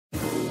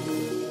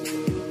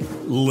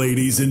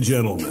Ladies and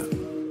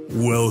gentlemen,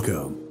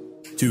 welcome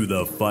to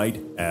the Fight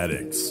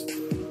Addicts.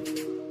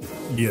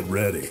 Get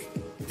ready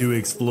to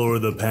explore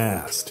the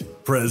past,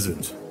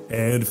 present,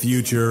 and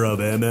future of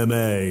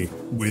MMA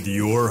with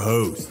your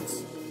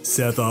hosts,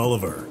 Seth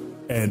Oliver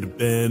and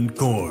Ben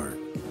Korn.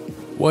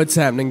 What's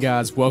happening,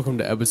 guys? Welcome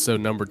to episode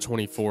number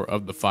 24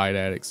 of the Fight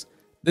Addicts.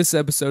 This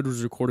episode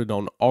was recorded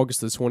on August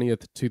the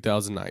 20th,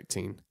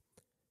 2019.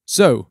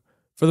 So,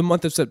 for the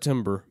month of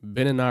September,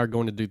 Ben and I are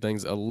going to do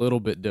things a little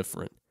bit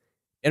different.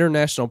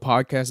 International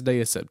Podcast Day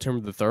is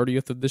September the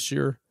 30th of this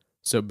year,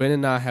 so Ben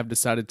and I have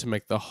decided to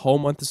make the whole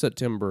month of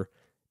September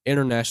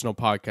International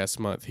Podcast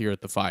Month here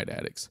at the Fight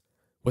Addicts.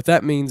 What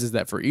that means is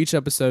that for each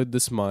episode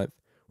this month,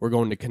 we're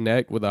going to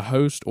connect with a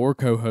host or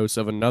co-host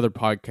of another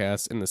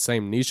podcast in the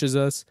same niche as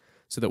us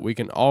so that we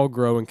can all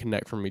grow and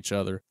connect from each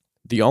other.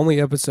 The only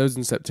episodes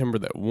in September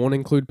that won't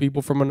include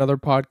people from another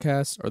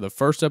podcast are the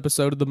first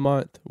episode of the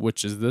month,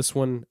 which is this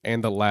one,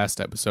 and the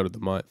last episode of the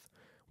month.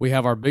 We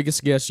have our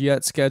biggest guest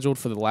yet scheduled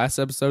for the last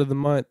episode of the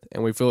month,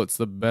 and we feel it's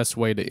the best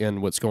way to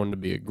end what's going to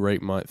be a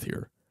great month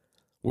here.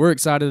 We're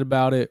excited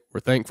about it. We're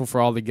thankful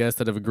for all the guests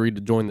that have agreed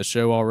to join the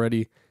show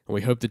already, and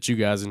we hope that you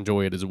guys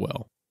enjoy it as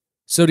well.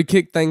 So to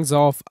kick things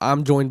off,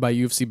 I'm joined by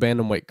UFC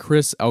bantamweight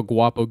Chris El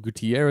Guapo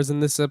Gutierrez in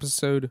this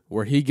episode,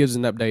 where he gives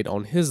an update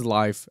on his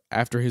life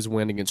after his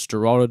win against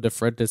Geraldo de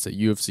Freitas at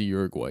UFC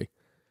Uruguay.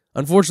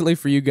 Unfortunately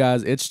for you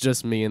guys, it's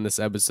just me in this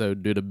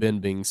episode due to Ben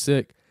being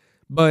sick,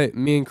 but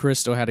me and Chris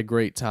still had a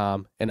great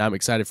time, and I'm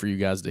excited for you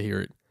guys to hear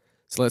it.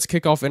 So let's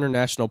kick off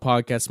International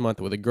Podcast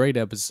Month with a great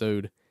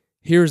episode.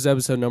 Here's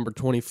episode number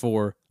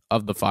 24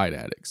 of The Fight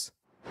Addicts.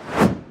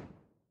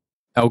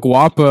 El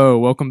Guapo,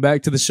 welcome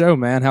back to the show,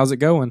 man. How's it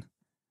going?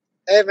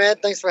 Hey, man,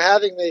 thanks for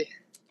having me.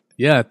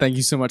 Yeah, thank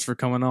you so much for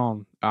coming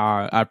on.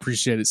 I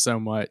appreciate it so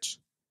much.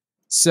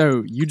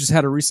 So, you just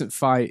had a recent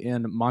fight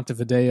in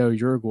Montevideo,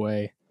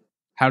 Uruguay.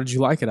 How did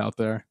you like it out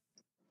there?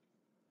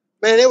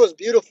 Man, it was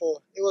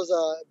beautiful. It was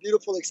a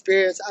beautiful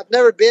experience. I've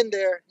never been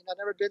there. I've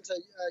never been to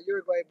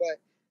Uruguay,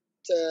 but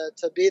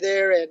to be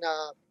there and,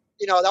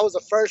 that was the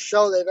first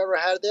show they've ever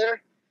had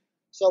there.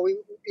 So,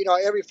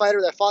 every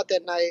fighter that fought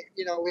that night,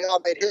 we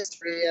all made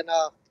history. And,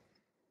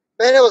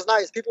 man, it was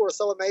nice. People were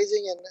so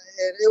amazing, and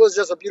it was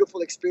just a beautiful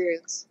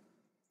experience.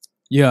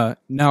 Yeah.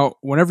 Now,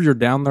 whenever you're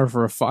down there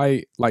for a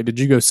fight, like, did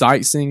you go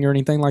sightseeing or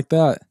anything like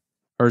that?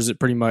 Or is it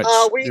pretty much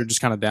you're just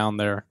kind of down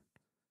there?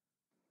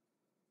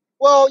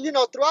 Well,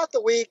 throughout the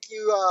week,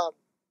 you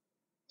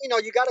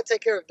got to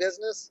take care of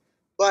business.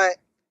 But,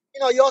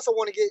 you also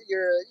want to get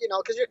your,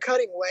 because you're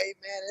cutting weight,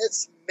 man.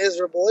 It's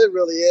miserable. It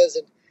really is.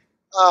 And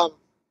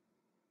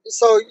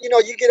so,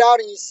 you get out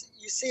and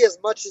you see as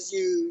much as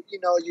you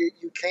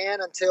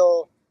can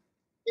until,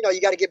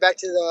 you got to get back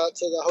to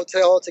the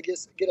hotel to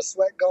get a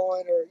sweat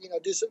going or,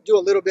 do a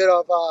little bit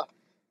of,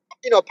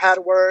 pad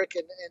work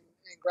and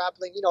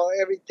grappling,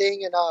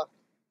 everything. And,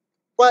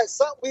 but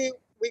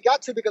we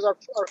got to because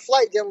our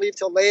flight didn't leave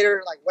till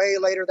later, like way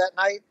later that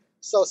night.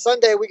 So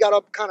Sunday we got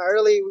up kind of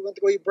early. We went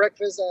to go eat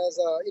breakfast as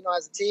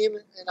a team.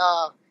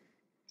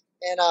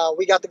 And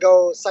we got to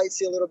go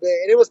sightsee a little bit.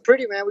 And it was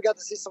pretty, man. We got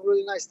to see some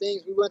really nice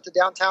things. We went to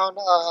downtown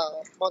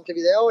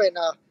Montevideo, and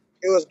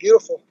it was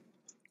beautiful.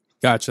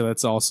 Gotcha.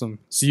 That's awesome.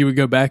 So you would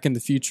go back in the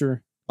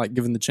future, like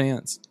given the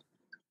chance?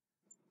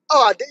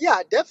 Oh, yeah,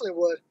 I definitely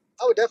would.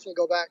 I would definitely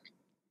go back.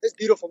 It's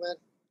beautiful, man.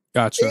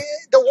 Gotcha.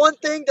 The one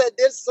thing that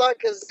did suck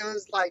is it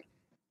was like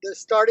the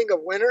starting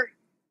of winter.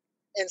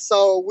 And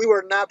so we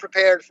were not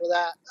prepared for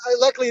that.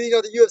 Luckily, the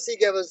UFC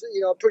gave us,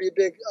 pretty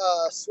big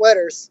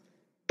sweaters.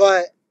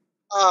 But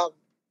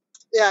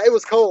yeah, it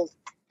was cold,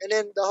 and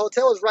then the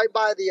hotel was right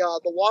by the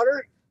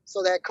water,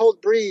 so that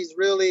cold breeze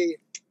really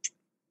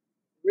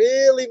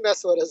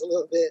messed with us a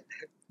little bit.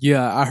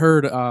 Yeah, I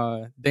heard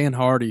Dan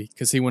Hardy,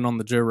 because he went on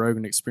the Joe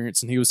Rogan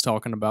Experience, and he was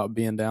talking about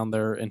being down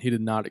there, and he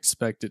did not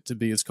expect it to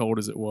be as cold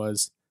as it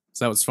was.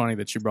 So that was funny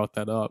that you brought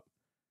that up.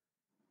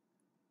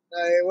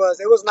 It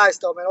was nice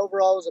though, man.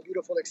 Overall, it was a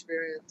beautiful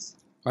experience.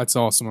 That's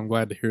awesome. I'm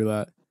glad to hear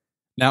that.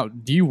 Now,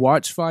 do you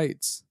watch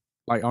fights?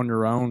 Like on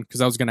your own? Because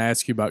I was going to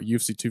ask you about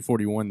UFC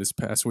 241 this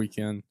past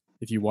weekend,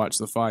 if you watched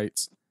the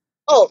fights.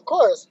 Oh, of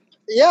course.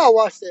 Yeah, I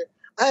watched it.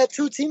 I had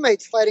two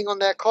teammates fighting on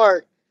that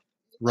card.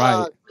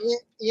 Right.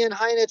 Ian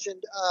Heinich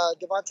and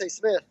Devontae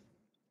Smith.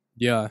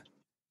 Yeah.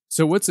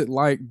 So what's it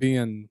like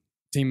being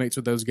teammates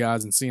with those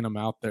guys and seeing them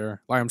out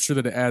there? Like, I'm sure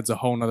that it adds a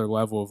whole nother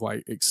level of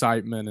like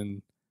excitement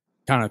and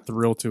kind of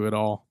thrill to it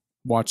all,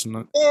 watching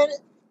it. Man,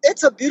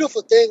 it's a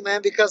beautiful thing,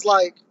 man, because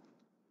like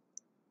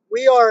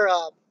we are...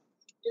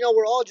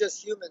 we're all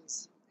just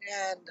humans,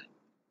 and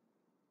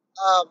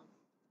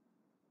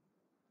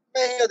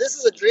man, this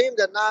is a dream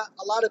that not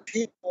a lot of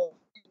people.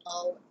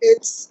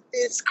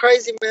 It's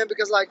crazy, man,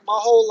 because like my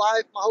whole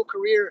life, my whole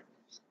career,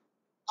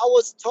 I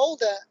was told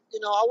that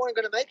I wasn't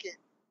going to make it,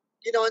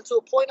 and to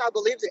a point I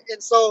believed it,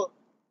 and so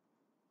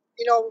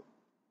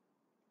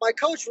my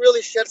coach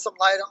really shed some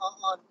light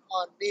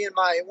on me and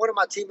one of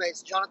my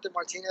teammates, Jonathan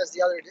Martinez,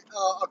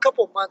 a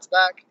couple of months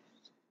back.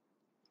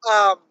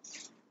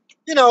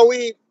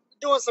 We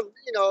doing some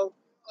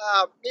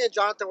me and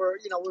Jonathan were,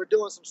 we were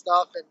doing some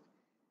stuff, and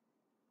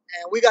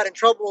we got in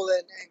trouble,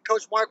 and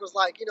Coach Mark was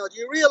like, do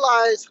you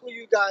realize who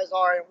you guys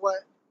are and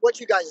what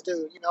you guys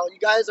do? You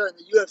guys are in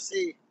the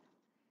UFC.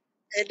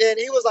 And then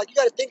he was like, you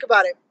got to think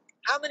about it.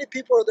 How many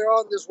people are there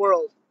on this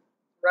world,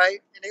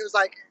 right? And he was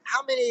like,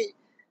 how many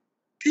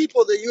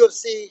people the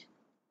UFC,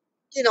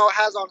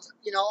 has on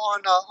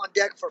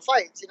deck for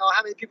fights?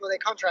 How many people they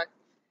contract?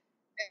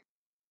 And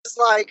it's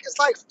like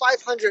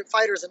 500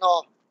 fighters in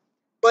all.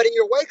 But in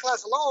your weight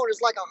class alone,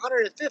 it's like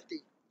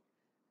 150.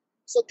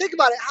 So think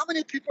about it. How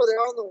many people there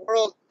are in the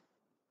world?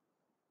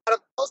 Out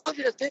of those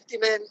 150,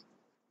 man,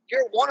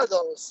 you're one of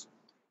those.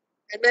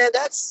 And man,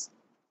 that's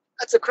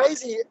a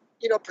crazy,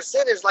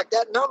 percentage. Like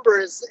that number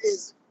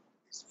is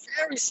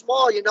very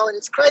small, and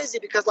it's crazy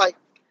because like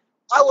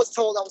I was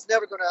told I was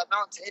never going to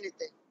amount to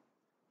anything.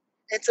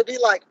 And to be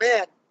like,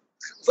 man,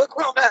 look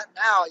where I'm at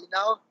now,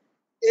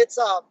 it's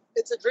a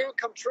dream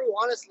come true,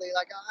 honestly.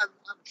 Like I'm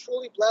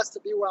truly blessed to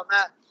be where I'm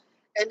at.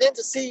 And then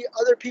to see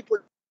other people,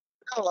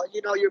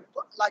 you're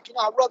like,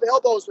 I rub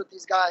elbows with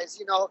these guys,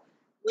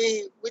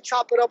 we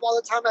chop it up all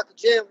the time at the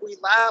gym. We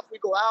laugh, we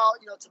go out,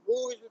 to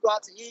movies, we go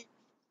out to eat.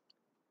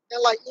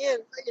 And like Ian,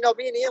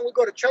 me and Ian, we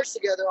go to church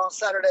together on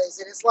Saturdays.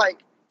 And it's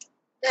like,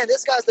 man,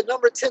 this guy's the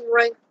number 10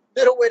 ranked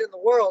middleweight in the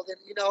world. And,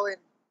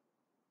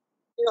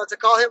 to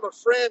call him a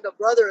friend, a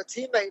brother, a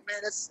teammate,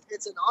 man,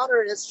 it's an honor.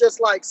 And it's just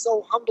like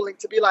so humbling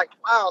to be like,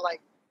 wow, like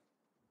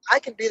I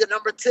can be the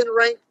number 10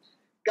 ranked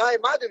guy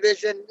in my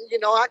division.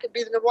 I could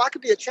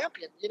be a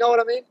champion. You know what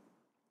I mean?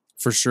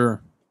 For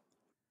sure.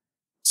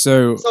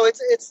 So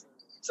it's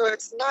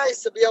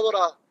nice to be able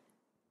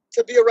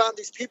to be around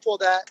these people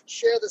that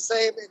share the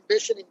same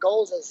ambition and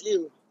goals as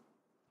you.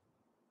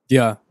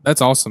 Yeah,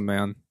 that's awesome,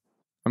 man.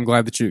 I'm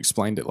glad that you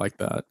explained it like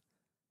that.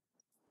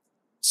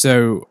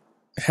 So,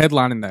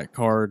 headlining that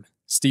card,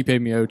 Stipe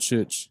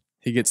Miocic,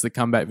 he gets the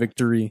comeback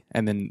victory,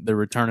 and then the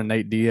return of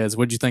Nate Diaz.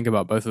 What'd you think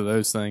about both of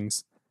those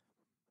things?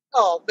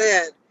 Oh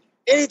man,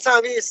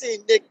 anytime you see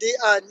Nick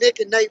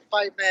and Nate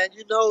fight, man,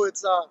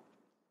 it's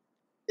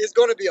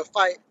going to be a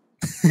fight.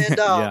 And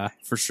yeah,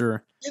 for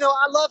sure.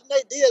 I love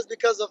Nate Diaz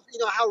because of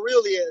how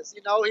real he is.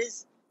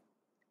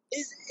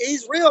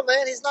 He's real,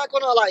 man. He's not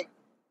going to like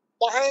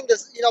behind the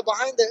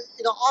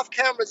off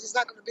cameras. He's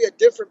not going to be a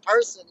different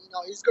person.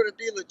 He's going to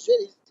be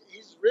legit.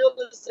 He's real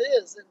as he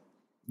is. And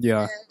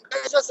yeah,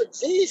 he's just a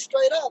G,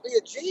 straight up. He's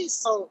a G.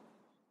 So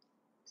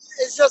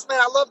it's just, man,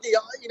 I love the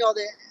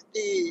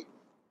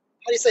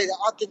how do you say, the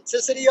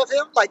authenticity of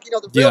him? Like,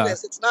 the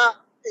realness. Yeah.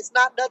 It's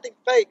not nothing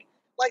fake.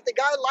 Like the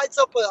guy lights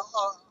up a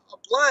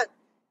blunt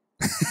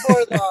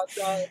for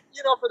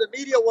the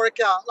media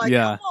workout. Like,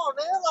 yeah. Come on,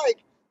 man.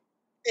 Like,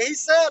 and he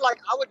said, like,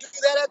 I would do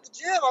that at the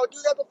gym. I would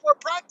do that before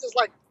practice.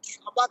 Like,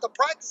 I'm about to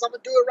practice. I'm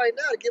gonna do it right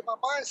now to get my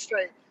mind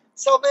straight.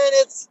 So, man,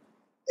 it's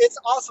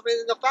awesome.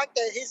 And the fact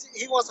that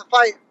he wants to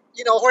fight,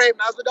 Jorge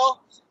Masvidal.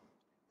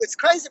 It's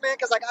crazy, man,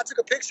 because like I took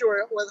a picture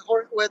with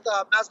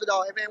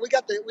Masvidal, and man, we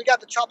got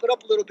to chop it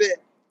up a little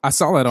bit. I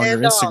saw that on your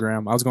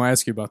Instagram. I was going to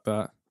ask you about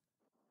that.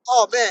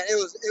 Oh man, it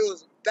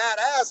was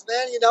badass,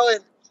 man. And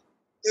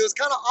it was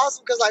kind of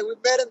awesome because like we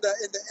met in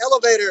the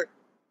elevator,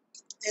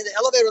 and the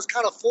elevator was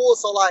kind of full.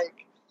 So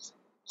like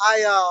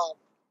I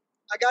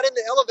got in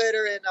the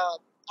elevator and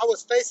I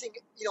was facing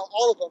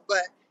all of them,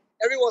 but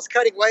everyone's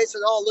cutting weight, so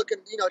they're all looking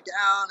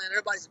down, and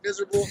everybody's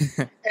miserable.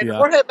 And yeah.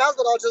 Jorge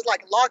Masvidal just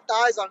like locked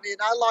eyes on me,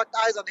 and I locked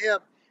eyes on him,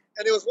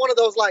 and it was one of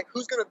those like,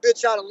 who's gonna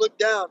bitch out and look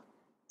down?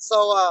 So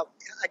I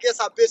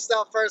guess I bitched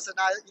out first, and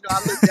I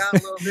looked down a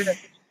little bit,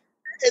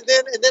 and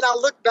then I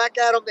looked back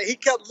at him, and he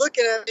kept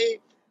looking at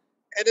me,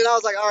 and then I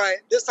was like, all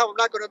right, this time I'm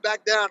not gonna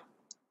back down.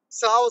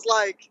 So I was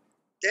like,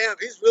 damn,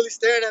 he's really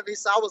staring at me.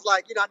 So I was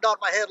like, I nodded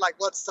my head like,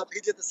 what's up?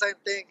 He did the same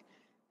thing.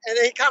 And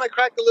then he kind of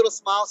cracked a little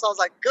smile. So I was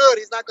like, good,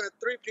 he's not going to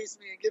three-piece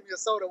me and give me a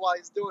soda while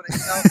he's doing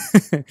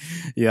it,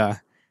 Yeah.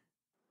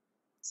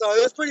 So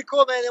it was pretty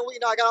cool, man. And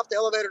I got off the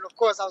elevator, and of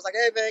course I was like,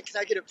 hey, man, can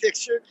I get a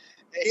picture?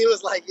 And he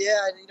was like,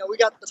 yeah. And, we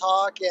got to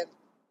talk, and,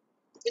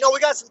 we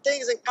got some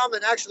things in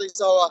common, actually.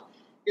 So,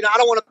 I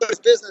don't want to put his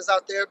business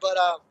out there, but,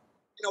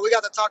 we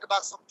got to talk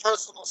about some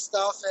personal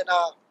stuff. And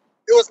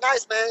it was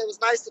nice, man. It was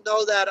nice to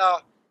know that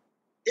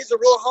he's a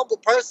real humble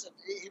person.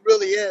 He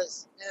really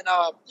is. And,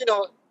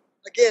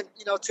 again,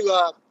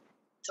 to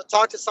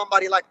talk to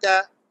somebody like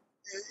that,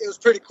 it was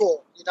pretty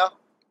cool,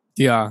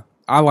 Yeah,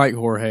 I like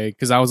Jorge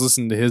because I was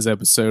listening to his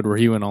episode where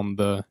he went on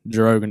the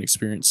Joe Rogan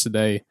Experience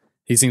today.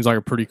 He seems like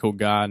a pretty cool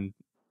guy, and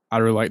I'd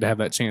really like to have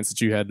that chance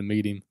that you had to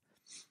meet him.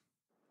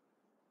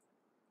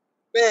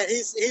 Man,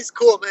 he's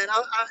cool, man.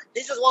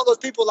 He's just one of those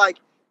people, like,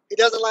 he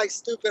doesn't like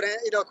stupid,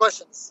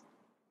 questions.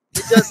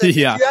 He doesn't.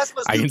 Yeah, if you ask him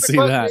a stupid I can see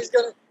question, that. He's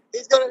gonna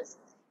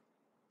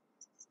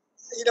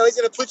he's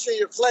gonna put you in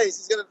your place.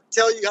 He's gonna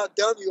tell you how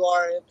dumb you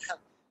are, and I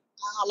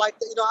like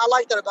that. I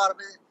like that about him,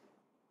 man.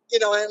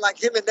 And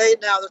like him and Nate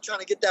now, they're trying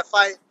to get that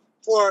fight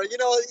for they're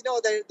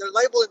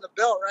labeling the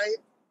belt, right?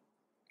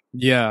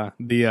 Yeah,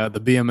 the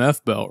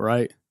BMF belt,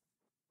 right?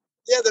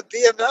 Yeah, the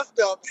BMF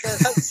belt, man.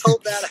 That's so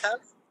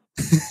badass.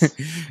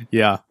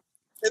 Yeah,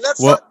 and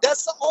that's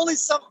only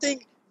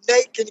something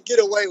Nate can get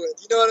away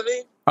with. You know what I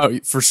mean? Oh,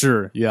 for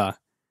sure. Yeah.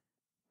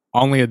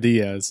 Only a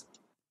Diaz.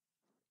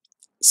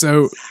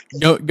 So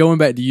going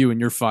back to you and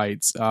your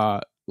fights,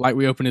 like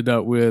we opened it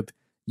up with,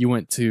 you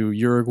went to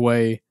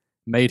Uruguay,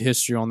 made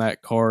history on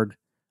that card,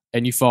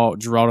 and you fought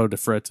Geraldo de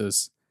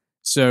Freitas.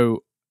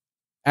 So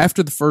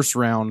after the first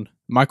round,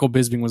 Michael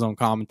Bisping was on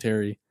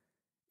commentary,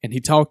 and he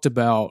talked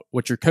about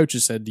what your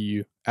coaches said to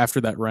you after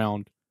that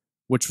round,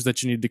 which was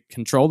that you need to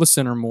control the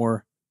center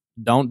more,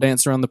 don't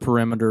dance around the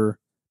perimeter,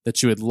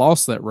 that you had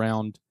lost that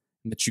round,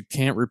 and that you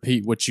can't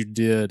repeat what you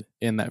did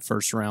in that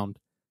first round.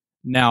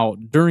 Now,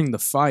 during the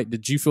fight,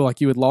 did you feel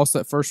like you had lost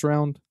that first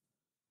round?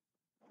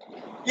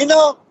 You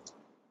know,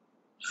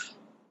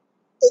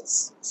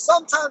 it's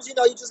sometimes, you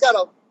just got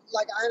to,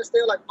 like, I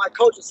understand, like my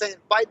coach was saying,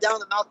 bite down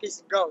the mouthpiece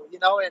and go,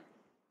 and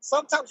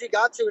sometimes you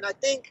got to. And I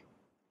think,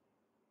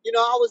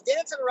 I was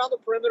dancing around the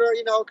perimeter,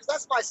 because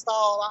that's my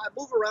style. I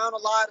move around a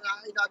lot, and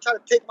I try to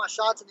pick my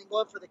shots and then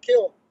go in for the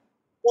kill.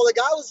 Well, the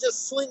guy was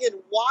just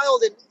swinging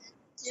wild, and,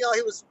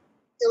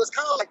 it was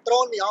kind of like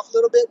throwing me off a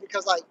little bit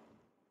because, like,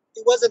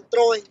 he wasn't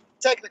throwing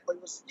technically.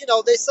 It was,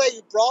 they say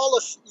you brawl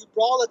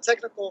a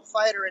technical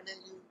fighter, and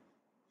then you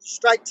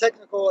strike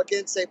technical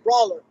against a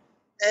brawler,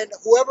 and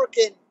whoever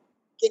can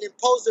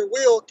impose their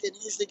will can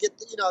usually get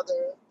their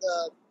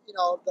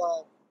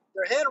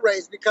hand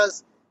raised,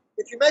 because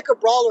if you make a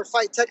brawler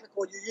fight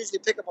technical, you usually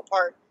pick him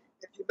apart.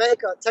 If you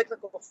make a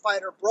technical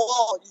fighter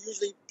brawl, you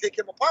usually pick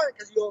him apart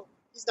because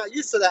he's not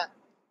used to that.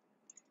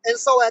 And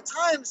so at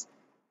times,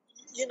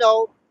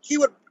 he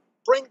would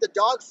bring the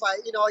dog fight,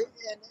 and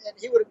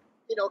he would,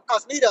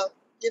 cause me to,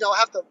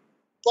 have to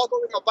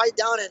bite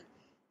down and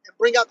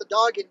bring out the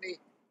dog in me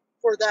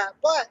for that.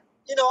 But,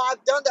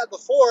 I've done that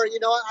before.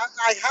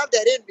 I have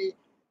that in me.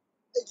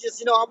 It's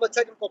just, I'm a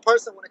technical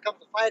person when it comes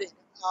to fighting.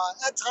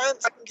 At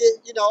times I can get,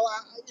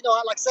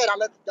 like I said, I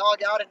let the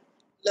dog out and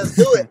let's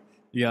do it.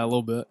 Yeah, a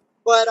little bit.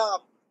 But,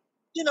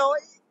 it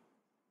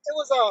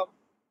was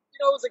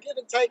a give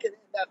and take in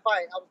that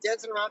fight. I was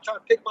dancing around trying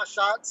to pick my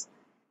shots.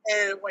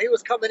 And when he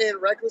was coming in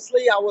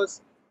recklessly, I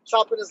was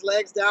chopping his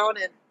legs down.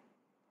 And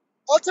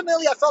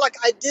ultimately, I felt like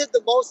I did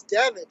the most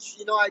damage.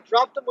 I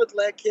dropped him with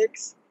leg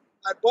kicks.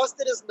 I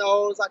busted his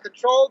nose. I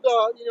controlled,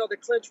 the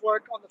clinch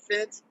work on the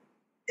fence.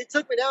 He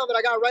took me down, but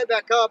I got right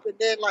back up. And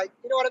then, like,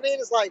 you know what I mean?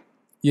 It's like,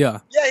 yeah,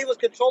 he was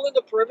controlling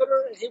the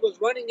perimeter and he was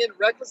running in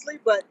recklessly,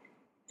 but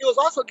he was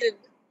also getting,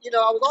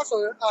 I was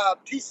also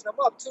piecing him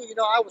up too.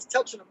 I was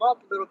touching him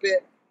up a little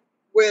bit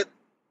with,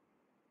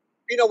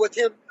 with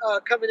him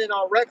coming in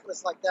all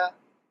reckless like that.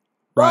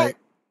 Right.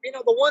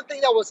 But, the one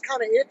thing that was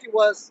kind of iffy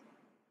was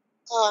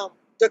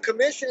the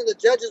commission and the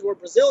judges were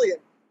Brazilian.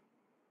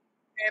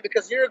 And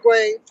because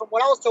Uruguay, from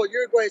what I was told,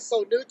 Uruguay is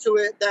so new to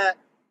it that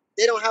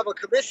they don't have a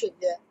commission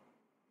yet.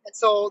 And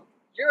so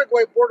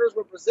Uruguay borders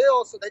with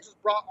Brazil, so they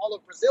just brought all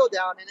of Brazil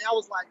down. And I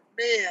was like,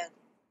 man,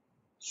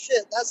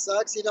 shit, that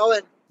sucks, And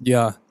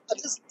yeah,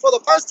 for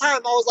the first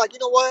time, I was like, you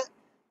know what?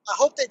 I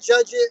hope they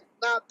judge it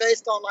not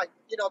based on, like,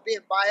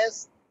 being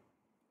biased.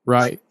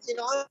 Right.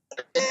 Like,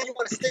 you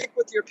want to stick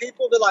with your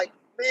people, but, like,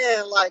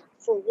 man, like,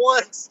 for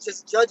once,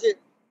 just judge it.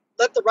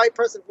 Let the right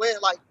person win.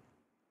 Like,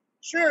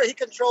 sure, he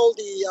controlled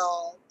the,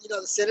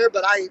 the center,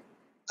 but I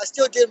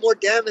still did more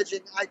damage,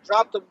 and I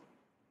dropped him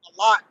a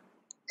lot.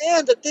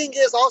 And the thing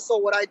is also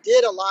what I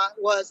did a lot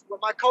was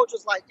when my coach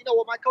was like,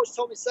 when my coach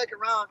told me second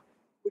round,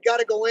 we got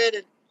to go in,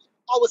 and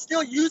I was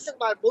still using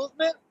my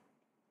movement,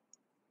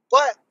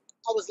 but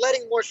I was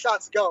letting more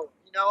shots go.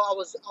 I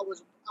wasn't,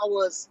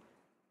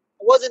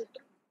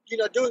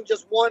 doing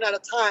just one at a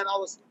time. I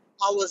was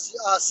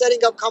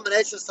setting up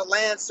combinations to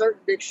land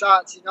certain big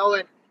shots, and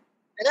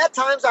at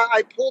times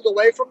I pulled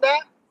away from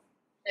that.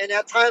 And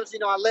at times,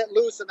 I let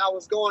loose and I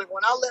was going.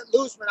 When I let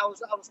loose, man, I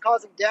was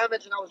causing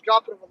damage and I was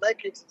dropping him with leg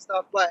kicks and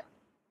stuff. But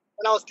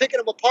when I was picking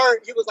him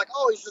apart, he was like,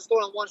 oh, he's just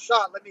throwing one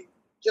shot. Let me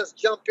just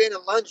jump in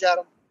and lunge at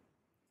him.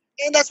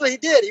 And that's what he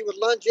did. He would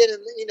lunge in and,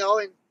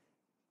 and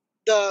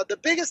the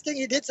biggest thing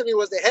he did to me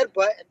was the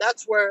headbutt. And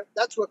that's what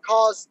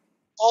caused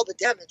all the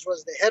damage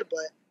was the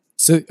headbutt.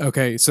 So,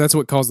 okay. So that's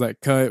what caused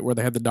that cut where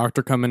they had the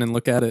doctor come in and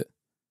look at it?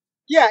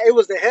 Yeah, it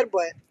was the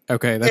headbutt.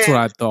 Okay. That's what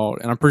I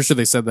thought. And I'm pretty sure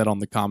they said that on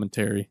the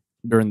commentary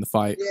during the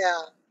fight.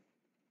 Yeah.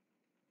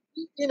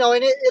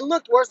 And it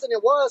looked worse than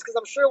it was because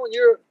I'm sure when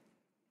you're,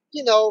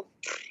 the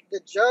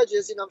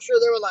judges, I'm sure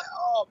they were like,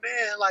 oh,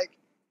 man, like,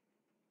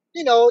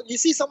 you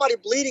see somebody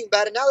bleeding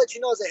bad, and now that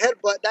it's a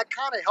headbutt, that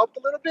kind of helped a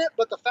little bit.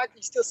 But the fact that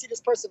you still see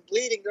this person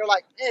bleeding, they're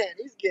like, man,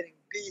 he's getting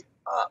beat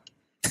up.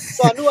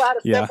 So I knew I had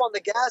to step on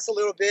the gas a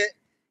little bit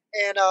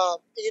and,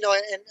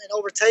 and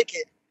overtake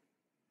it.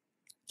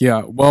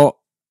 Yeah,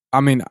 well,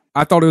 I mean,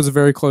 I thought it was a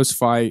very close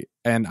fight,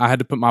 and I had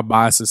to put my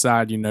bias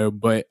aside,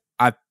 but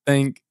I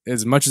think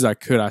as much as I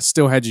could, I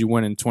still had you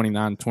winning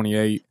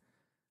 29-28.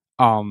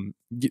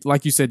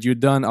 Like you said, you had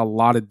done a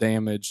lot of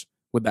damage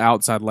with the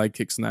outside leg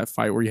kicks in that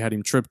fight where you had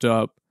him tripped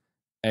up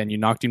and you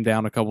knocked him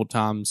down a couple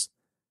times.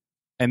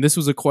 And this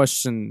was a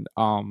question,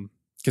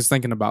 because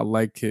thinking about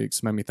leg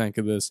kicks made me think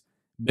of this.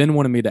 Ben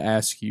wanted me to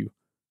ask you,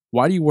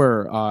 why do you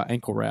wear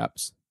ankle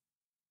wraps?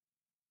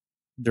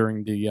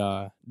 during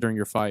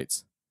your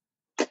fights?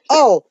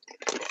 Oh,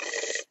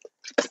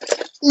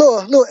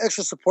 little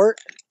extra support.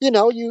 You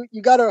know, you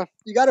gotta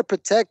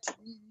protect.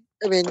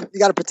 I mean, you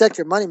gotta protect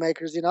your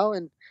moneymakers. You know,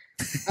 and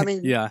I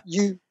mean, Yeah.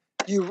 you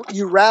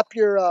wrap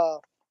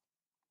your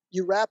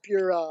you wrap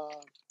your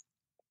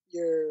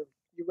you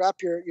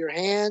wrap your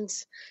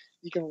hands.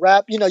 You can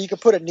wrap. You know, you can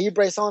put a knee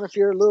brace on if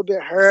you're a little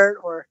bit hurt,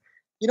 or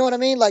you know what I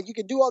mean. Like you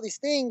can do all these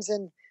things,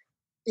 and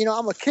you know,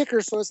 I'm a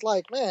kicker, so it's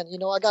like, man, you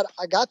know, I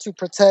got to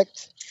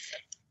protect.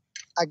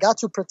 I got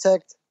to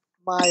protect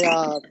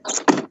my.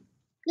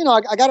 You know,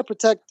 I got to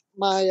protect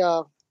my.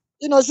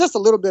 You know, it's just a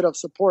little bit of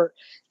support.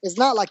 It's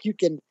not like you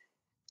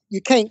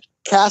can't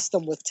cast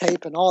them with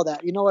tape and all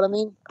that. You know what I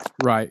mean?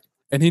 Right.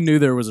 And he knew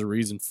there was a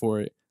reason for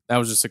it. That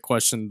was just a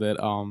question that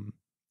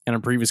in a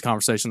previous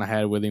conversation I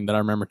had with him that I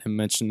remembered him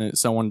mentioning it,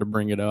 so I wanted to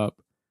bring it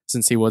up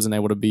since he wasn't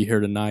able to be here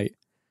tonight.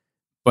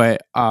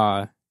 But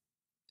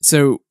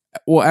so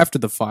well, after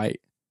the fight,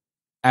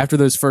 after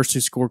those first two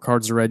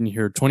scorecards are read and you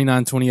hear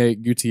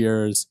 29-28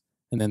 Gutierrez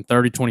and then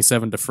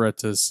 30-27 to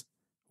Freitas,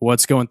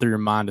 what's going through your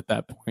mind at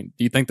that point?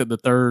 Do you think that the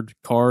third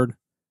card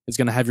is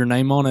going to have your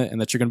name on it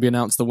and that you're going to be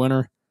announced the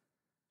winner?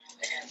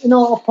 You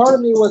know, a part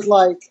of me was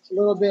like a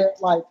little bit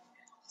like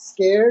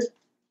scared.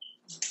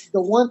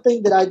 The one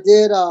thing that I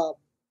did,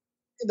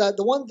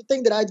 the one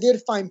thing that I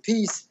did find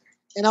peace,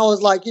 and I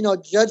was like, you know,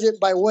 judge it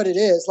by what it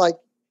is. Like,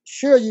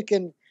 sure, you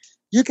can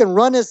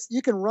run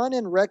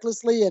in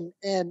recklessly and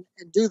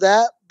do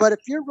that, but if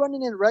you're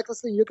running in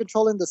recklessly and you're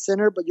controlling the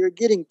center, but you're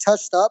getting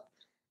touched up,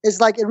 it's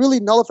like it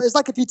really nullifies. It's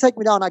like if you take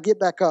me down, I get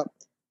back up.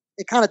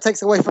 It kind of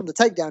takes away from the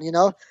takedown, you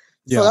know.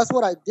 Yeah. So that's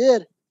what I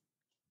did.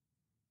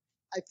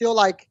 I feel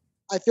like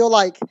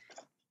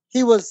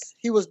he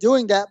was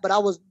doing that, but I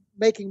was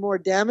making more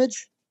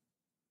damage.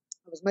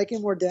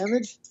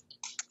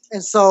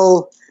 And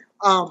so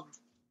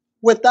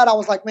with that, I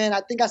was like, man,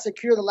 I think I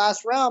secured the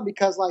last round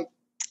because like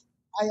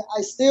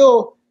I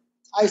still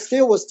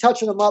was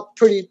touching him up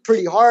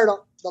pretty hard on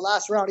the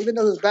last round, even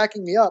though he was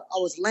backing me up. I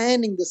was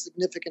landing the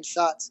significant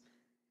shots.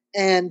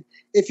 And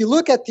if you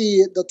look at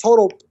the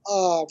total,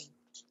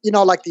 you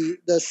know, like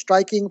the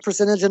striking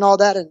percentage and all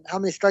that, and how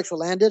many strikes were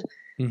landed,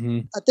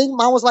 I think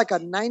mine was like a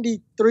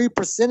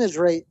 93%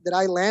 rate that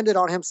I landed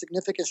on him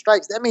significant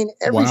strikes. That means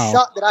every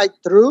shot that I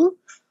threw,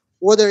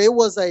 whether it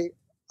was a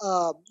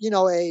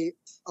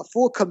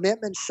full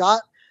commitment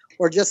shot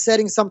or just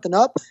setting something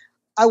up,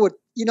 I would,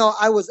 you know,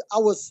 I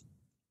was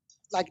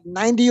like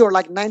 90 or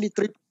like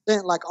 93%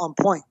 like on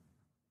point.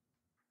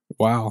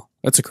 Wow,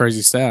 that's a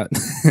crazy stat.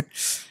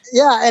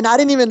 Yeah, and I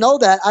didn't even know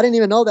that.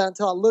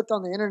 Until I looked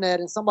on the internet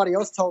and somebody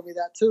else told me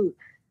that too.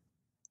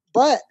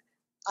 But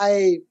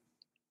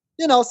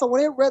so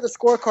when I read the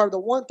scorecard, the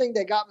one thing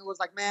that got me was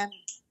like, man,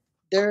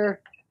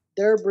 they're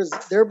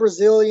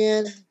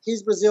Brazilian.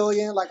 He's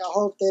Brazilian. Like, I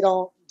hope they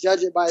don't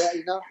judge it by that,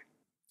 you know?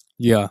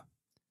 Yeah.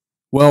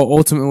 Well,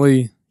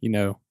 ultimately, you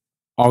know,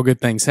 all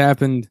good things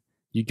happened.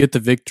 You get the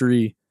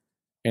victory,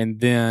 and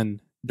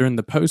then during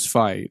the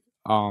post-fight,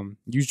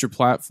 used your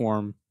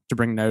platform to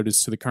bring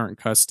notice to the current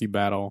custody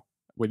battle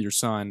with your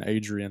son,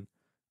 Adrian.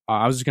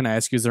 I was just going to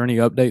ask you, is there any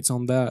updates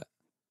on that?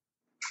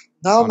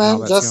 No,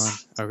 man.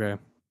 Okay.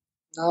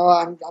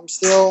 No, I'm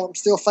still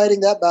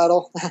fighting that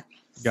battle.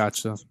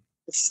 Gotcha.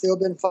 It's still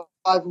been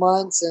 5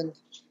 months, and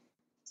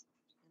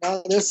you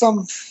know, there's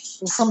some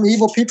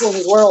evil people in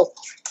this world.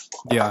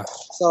 Yeah.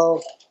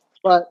 So,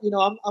 but you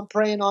know, I'm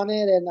praying on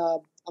it, and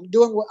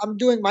I'm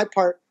doing my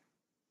part.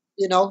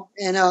 You know,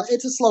 and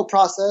it's a slow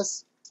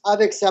process. I've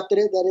accepted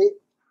it that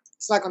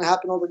it's not going to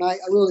happen overnight.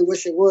 I really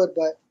wish it would,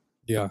 but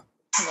yeah.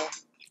 You know.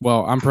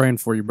 Well, I'm praying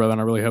for you, brother,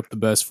 and I really hope the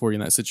best for you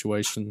in that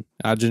situation.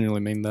 I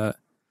genuinely mean that.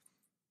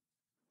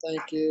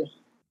 Thank you.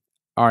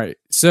 All right.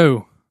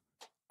 So,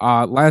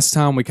 last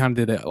time we kind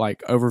of did a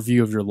like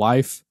overview of your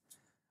life.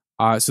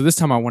 So this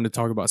time I wanted to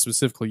talk about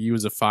specifically you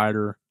as a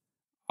fighter,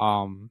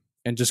 and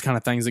just kind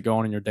of things that go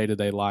on in your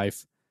day-to-day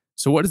life.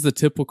 So what does the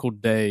typical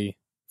day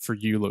for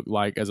you look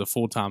like as a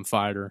full-time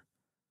fighter?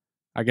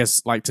 I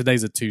guess like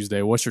today's a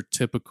Tuesday. What's your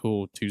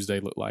typical Tuesday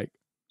look like?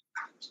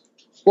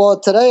 Well,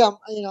 today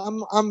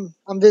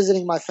I'm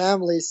visiting my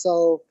family,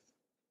 so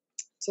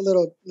it's a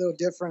little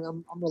different.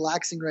 I'm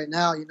relaxing right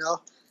now, you know.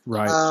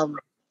 Right.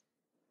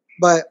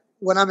 But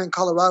when I'm in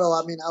Colorado,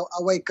 I mean,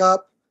 I wake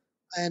up,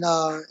 and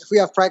if we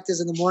have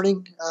practice in the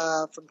morning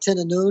from 10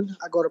 to noon,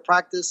 I go to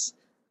practice,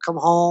 come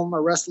home, I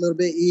rest a little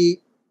bit,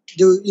 eat,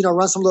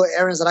 run some little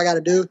errands that I got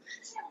to do,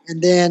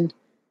 and then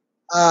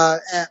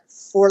at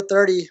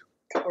 4:30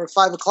 or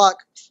 5 o'clock,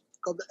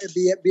 go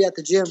be at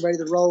the gym ready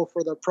to roll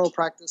for the pro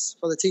practice,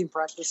 for the team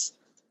practice.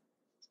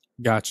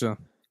 Gotcha.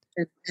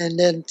 And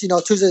then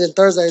Tuesdays and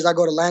Thursdays I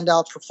go to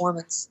Landau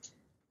Performance,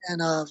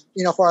 and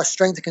for our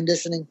strength and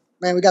conditioning.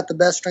 Man, we got the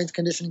best strength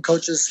conditioning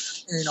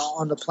coaches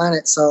on the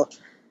planet. So,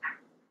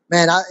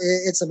 man,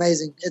 it's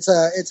amazing. It's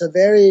a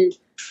very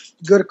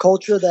good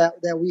culture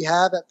that we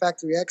have at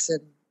Factory X,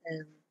 and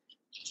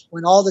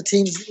when all the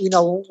teams,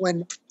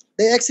 when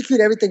they execute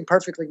everything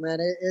perfectly, man,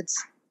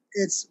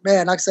 it's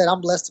man, like I said,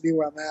 I'm blessed to be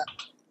where I'm at.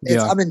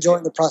 I'm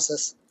enjoying the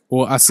process.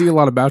 Well, I see a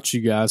lot about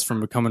you guys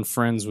from becoming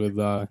friends with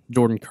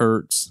Jordan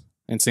Kurtz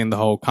and seeing the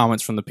whole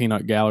comments from the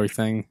Peanut Gallery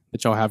thing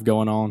that y'all have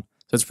going on.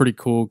 So it's pretty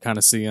cool kind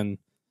of seeing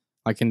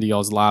like into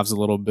y'all's lives a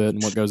little bit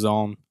and what goes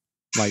on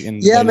like in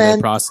the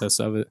day-to-day process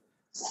of it.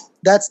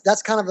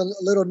 That's kind of a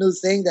little new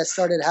thing that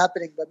started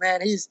happening. But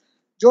man,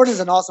 Jordan's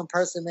an awesome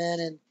person, man.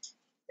 And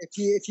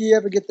if you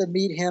ever get to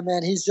meet him,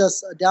 man, he's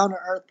just a down to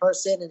earth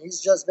person, and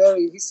he's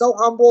so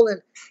humble,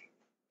 and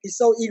he's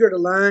so eager to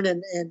learn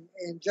and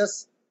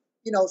just,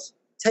 you know,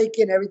 take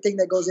in everything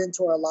that goes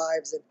into our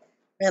lives. And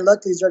man,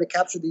 luckily he's there to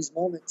capture these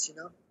moments, you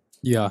know?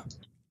 Yeah.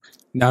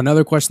 Now,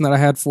 another question that I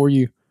had for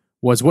you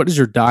was, what does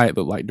your diet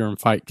look like during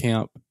fight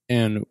camp?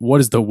 And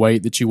what is the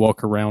weight that you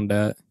walk around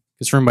at?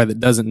 Because for anybody that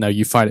doesn't know,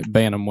 you fight at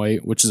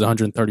bantamweight, which is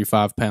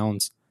 135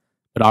 pounds.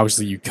 But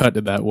obviously you cut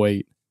to that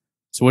weight.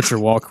 So what's your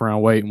walk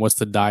around weight, and what's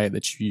the diet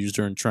that you use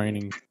during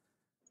training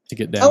to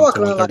get down to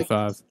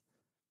 135?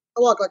 I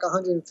walk like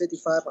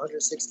 155,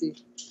 160.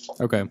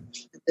 Okay. And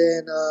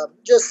then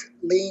just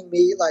lean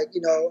meat, like,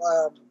 you know,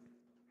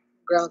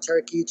 ground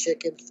turkey,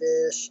 chicken,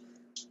 fish,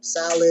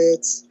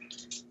 salads.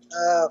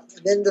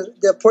 And then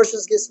the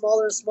portions get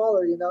smaller and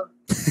smaller, you know?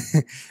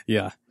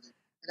 Yeah.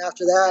 And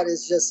after that,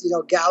 it's just, you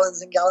know,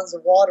 gallons and gallons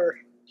of water.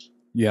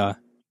 Yeah.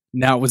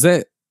 Now,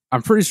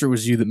 I'm pretty sure it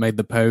was you that made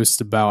the post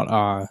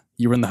about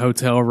you were in the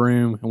hotel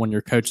room and when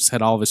your coaches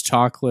had all of his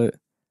chocolate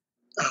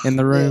in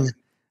the room.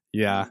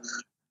 Yeah.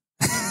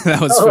 That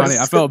was funny.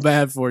 I felt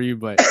bad for you,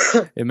 but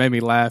it made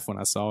me laugh when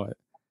I saw it.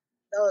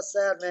 That was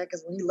sad, man,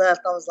 because when he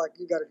left, I was like,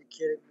 you got to be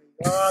kidding me.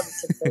 Oh, the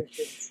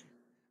temptations.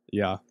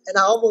 Yeah. And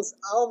I almost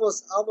fell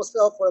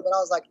for it, but I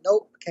was like,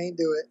 nope, can't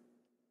do it.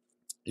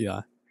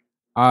 Yeah.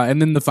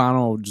 And then the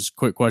final just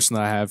quick question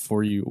that I have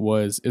for you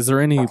was, is there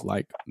any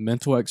like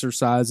mental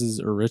exercises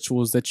or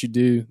rituals that you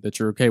do that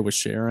you're okay with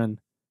sharing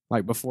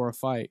like before a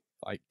fight?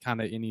 Like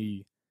kind of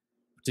any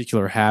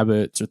particular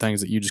habits or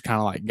things that you just kind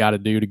of like got to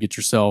do to get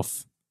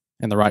yourself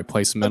in the right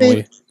place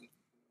mentally?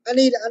 I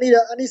need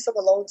some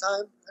alone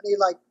time. I need,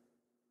 like,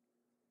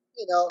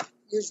 you know,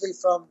 usually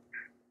from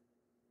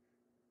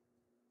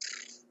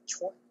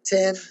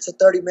 10 to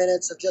 30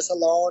 minutes of just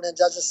alone, and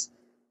I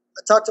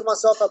talk to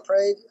myself. I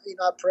pray, and you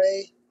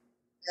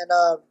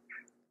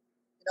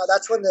know,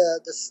 that's when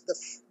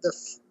the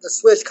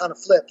switch kind of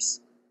flips,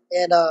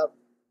 and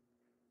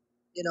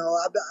you know,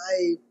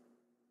 I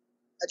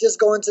just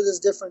go into this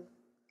different.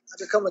 I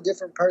become a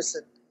different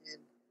person,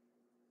 and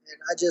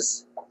I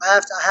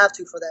have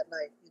to for that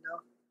night, you know.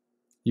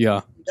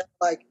 Yeah.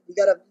 You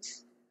gotta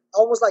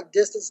almost like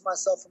distance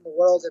myself from the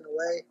world in a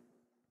way.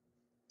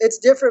 It's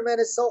different, man.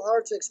 It's so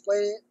hard to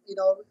explain it, you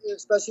know,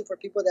 especially for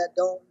people that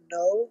don't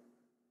know,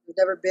 who've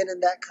never been in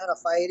that kind of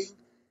fighting.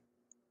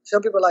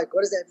 Some people are like,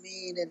 what does that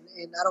mean? And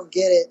I don't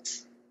get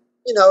it.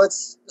 You know, the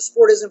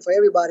sport isn't for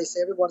everybody,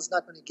 so everyone's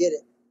not going to get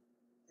it.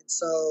 And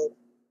so,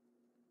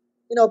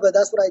 you know, but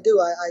that's what I do.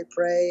 I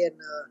pray and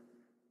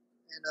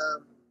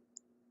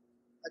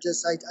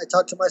I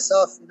talk to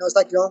myself. You know, it's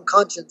like your own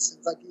conscience.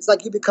 It's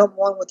like you become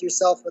one with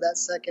yourself for that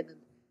second, and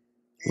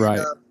right.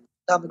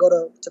 Time to go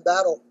to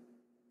battle.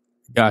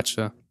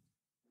 Gotcha.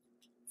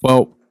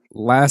 Well,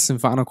 last and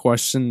final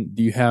question.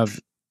 Do you have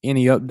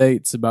any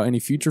updates about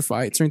any future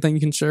fights or anything you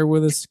can share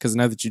with us? Because I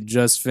know that you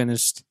just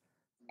finished,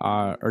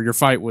 or your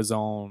fight was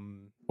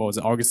on, what was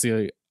it, August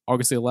the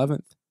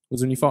 11th?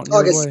 Was when you fought in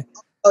Uruguay?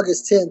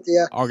 August 10th,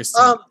 yeah. August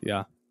 10th,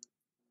 yeah.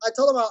 I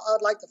told him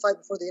I'd like to fight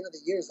before the end of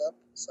the year's up,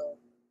 so.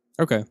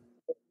 Okay.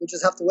 We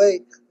just have to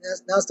wait.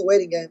 Now it's the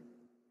waiting game.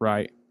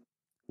 Right.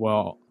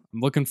 Well,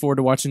 I'm looking forward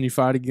to watching you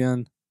fight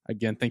again.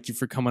 Again, thank you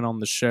for coming on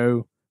the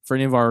show. For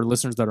any of our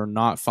listeners that are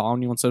not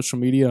following you on social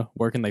media,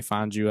 where can they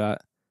find you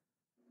at?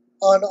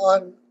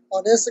 On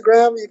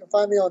Instagram, you can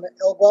find me on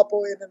El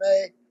Guapo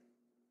MMA.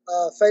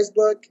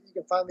 Facebook, you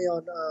can find me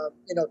on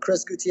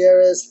Chris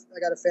Gutierrez.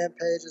 I got a fan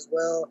page as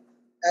well,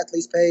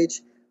 athletes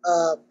page.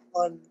 On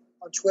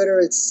Twitter,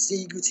 it's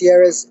C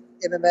Gutierrez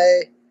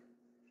MMA.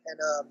 And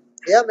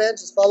yeah, man,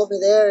 just follow me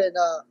there. And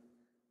I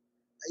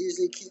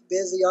usually keep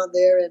busy on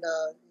there, and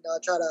I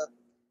try to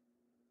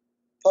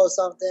post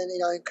something,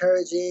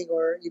 encouraging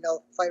or,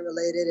 fight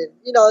related. And,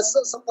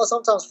 it's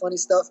sometimes funny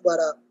stuff, but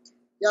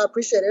yeah, I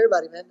appreciate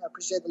everybody, man. I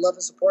appreciate the love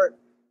and support.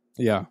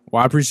 Yeah.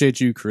 Well, I appreciate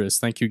you, Chris.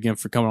 Thank you again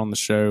for coming on the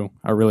show.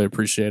 I really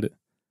appreciate it.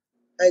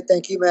 Hey,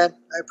 thank you, man.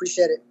 I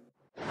appreciate it.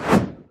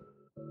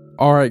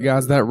 All right,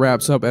 guys, that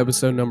wraps up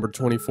episode number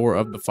 24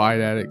 of The Fight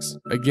Addicts.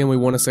 Again, we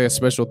want to say a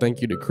special thank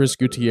you to Chris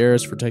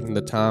Gutierrez for taking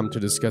the time to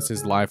discuss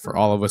his life for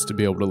all of us to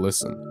be able to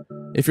listen.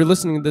 If you're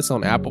listening to this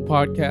on Apple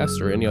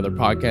Podcasts or any other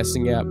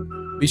podcasting app,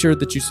 be sure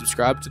that you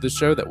subscribe to the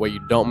show. That way you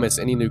don't miss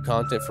any new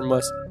content from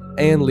us,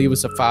 and leave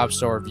us a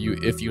 5-star review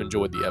if you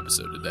enjoyed the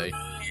episode today.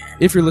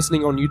 If you're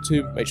listening on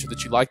YouTube, make sure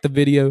that you like the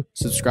video,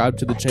 subscribe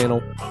to the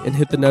channel, and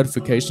hit the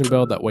notification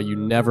bell. That way you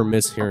never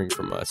miss hearing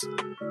from us.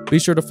 Be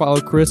sure to follow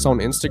Chris on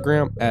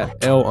Instagram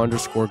at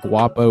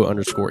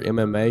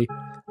L_Guapo_MMA.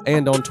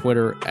 and on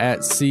Twitter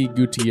at C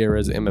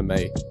Gutierrez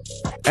MMA.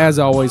 As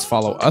always,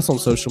 follow us on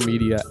social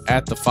media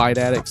at The Fight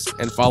Addicts,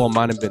 and follow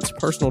mine and Ben's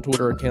personal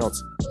Twitter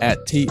accounts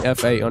at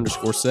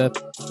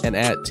TFA_Seth and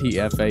at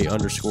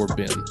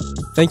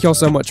TFA_Ben. Thank y'all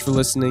so much for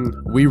listening.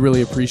 We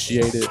really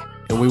appreciate it,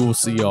 and we will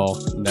see y'all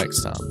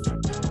next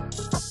time.